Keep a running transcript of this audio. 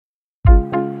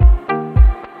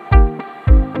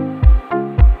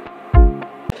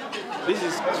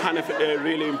kind of a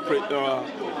really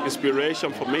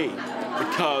inspiration for me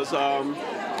because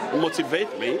it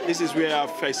motivates me. This is where I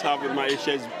first have my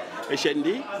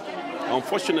HND.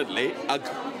 Unfortunately, I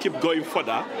keep going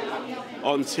further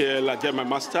until I get my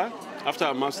master. After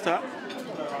a master,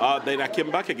 then I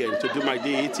came back again to do my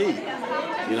DET,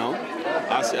 you know,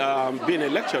 as being a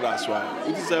lecturer as well.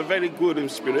 It is a very good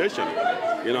inspiration.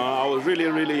 You know, I was really,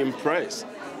 really impressed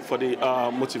for the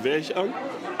motivation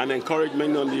and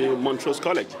encouragement on the Montrose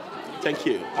College. Thank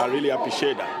you. I really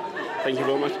appreciate that. Thank you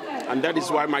very much. And that is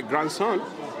why my grandson,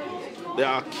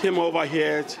 they came over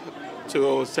here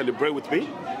to celebrate with me.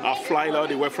 I fly all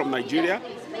the way from Nigeria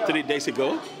 3 days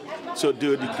ago to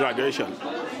do the graduation.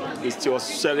 It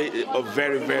was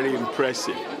very, very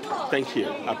impressive. Thank you.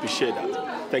 I appreciate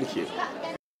that. Thank you.